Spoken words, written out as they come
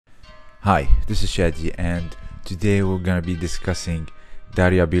Hi, this is Shadi, and today we're gonna be discussing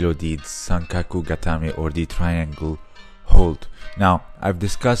Daria Bilodid's Sankaku Gatame, or the triangle hold. Now, I've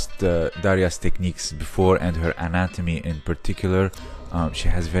discussed Daria's techniques before and her anatomy in particular. She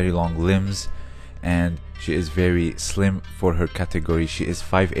has very long limbs and she is very slim for her category. She is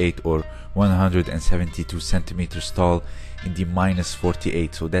 5'8" or 172 centimeters tall in the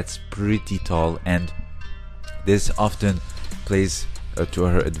 -48, so that's pretty tall, and this often plays to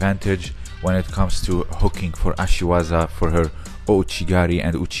her advantage when it comes to hooking for ashiwaza, for her ouchigari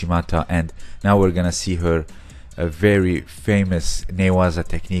and uchimata. And now we're gonna see her a very famous newaza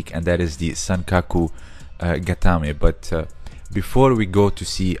technique, and that is the Sankaku Gatame. But before we go to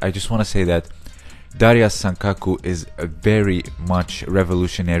see, I just want to say that Daria's Sankaku is very much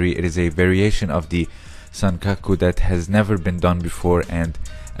revolutionary. It is a variation of the Sankaku that has never been done before, and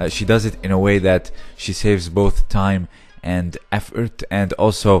she does it in a way that she saves both time and effort, and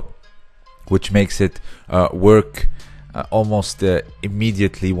also which makes it work almost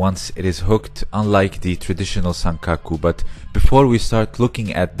immediately once it is hooked, unlike the traditional Sankaku. But before we start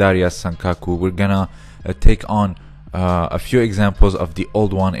looking at Daria's Sankaku, we're gonna take on a few examples of the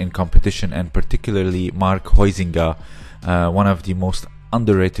old one in competition, and particularly Mark Huizinga, one of the most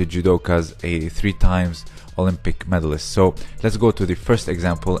underrated judokas, a 3 times Olympic medalist. So let's go to the first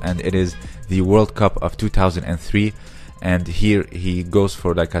example, and it is the World Cup of 2003. And here he goes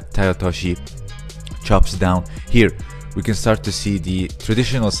for like a tayotoshi, chops down. Here we can start to see the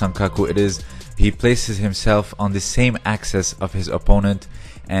traditional Sankaku. It is, he places himself on the same axis of his opponent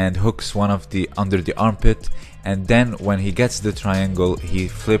and hooks one of the under the armpit, and then when he gets the triangle, he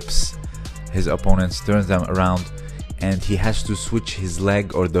flips his opponents, turns them around, and he has to switch his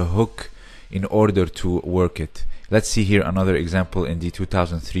leg or the hook in order to work it. Let's see here another example in the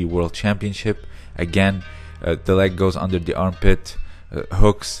 2003 World Championship. Again, the leg goes under the armpit,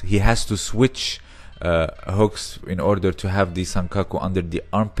 hooks. He has to switch hooks in order to have the Sankaku under the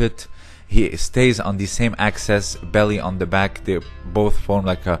armpit. He stays on the same axis, belly on the back. They both form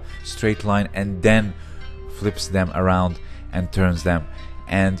like a straight line, and then flips them around and turns them.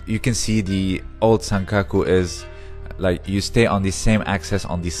 And you can see the old Sankaku is like you stay on the same axis,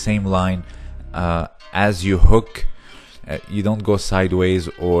 on the same line as you hook. You don't go sideways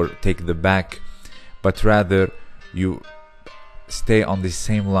or take the back, but rather you stay on the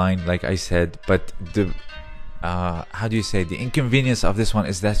same line, like I said. But the how do you say, the inconvenience of this one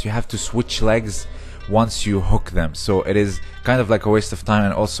is that you have to switch legs once you hook them, so it is kind of like a waste of time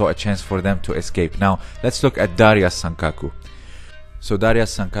and also a chance for them to escape. Now let's look at Daria's Sankaku. So Daria's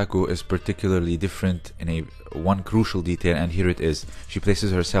Sankaku is particularly different in a one crucial detail, and here it is. She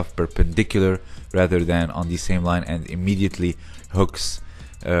places herself perpendicular rather than on the same line, and immediately hooks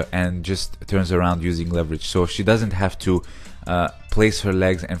and just turns around using leverage. So she doesn't have to place her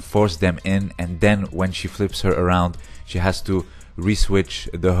legs and force them in, and then when she flips her around, she has to re-switch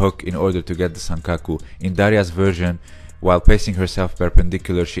the hook in order to get the Sankaku. In Daria's version, while placing herself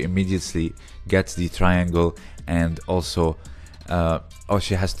perpendicular, she immediately gets the triangle, and also all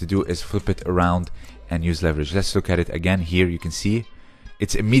she has to do is flip it around and use leverage. Let's look at it again. Here you can see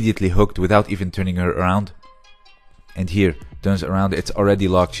it's immediately hooked without even turning her around, and here turns around, it's already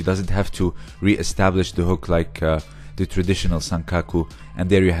locked. She doesn't have to re-establish the hook like the traditional Sankaku. And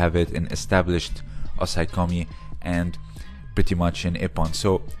there you have it, an established osaikomi and pretty much an ippon.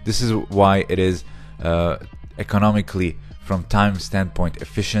 So this is why it is economically, from time standpoint,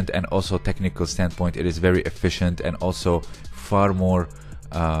 efficient, and also technical standpoint, it is very efficient, and also far more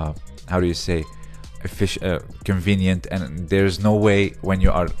how do you say, convenient. And there's no way when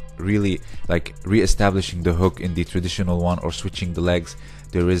you are really like re-establishing the hook in the traditional one or switching the legs,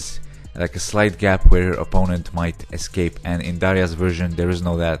 there is like a slight gap where your opponent might escape. And in Daria's version there is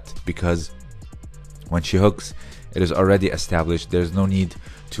no that, because when she hooks, it is already established. There's no need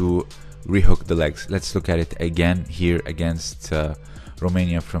to rehook the legs. Let's look at it again here against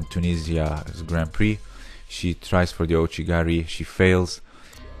Romania from Tunisia's Grand Prix. She tries for the ouchigari, she fails.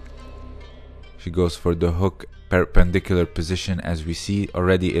 She goes for the hook perpendicular position. As we see,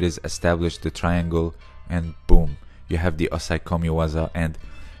 already it is established, the triangle, and boom, you have the osaikomi waza. And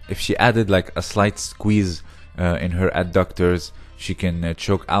if she added like a slight squeeze in her adductors, she can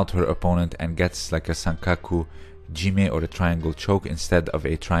choke out her opponent and gets like a Sankaku jime, or a triangle choke, instead of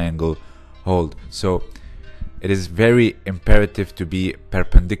a triangle hold. So it is very imperative to be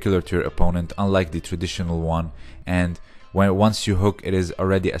perpendicular to your opponent, unlike the traditional one. And once you hook, it is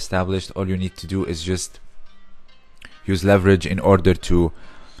already established. All you need to do is just use leverage in order to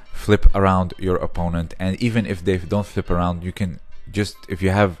flip around your opponent. And even if they don't flip around, you can just, if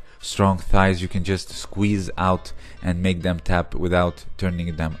you have strong thighs, you can just squeeze out and make them tap without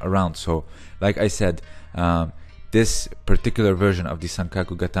turning them around. So like I said, this particular version of the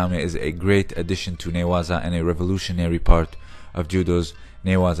Sankaku Gatame is a great addition to Newaza and a revolutionary part of Judo's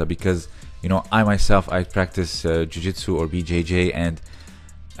Newaza, because I myself, I practice Jiu-Jitsu or BJJ, and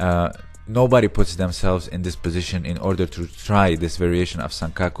nobody puts themselves in this position in order to try this variation of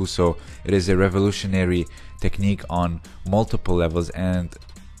Sankaku. So it is a revolutionary technique on multiple levels, and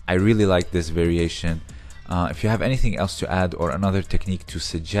I really like this variation. If you have anything else to add or another technique to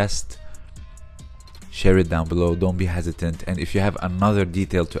suggest, share it down below. Don't be hesitant. And if you have another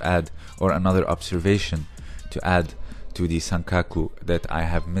detail to add or another observation to add to the Sankaku that I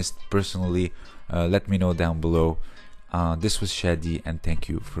have missed personally, let me know down below. This was Shadi, and thank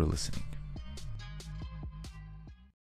you for listening.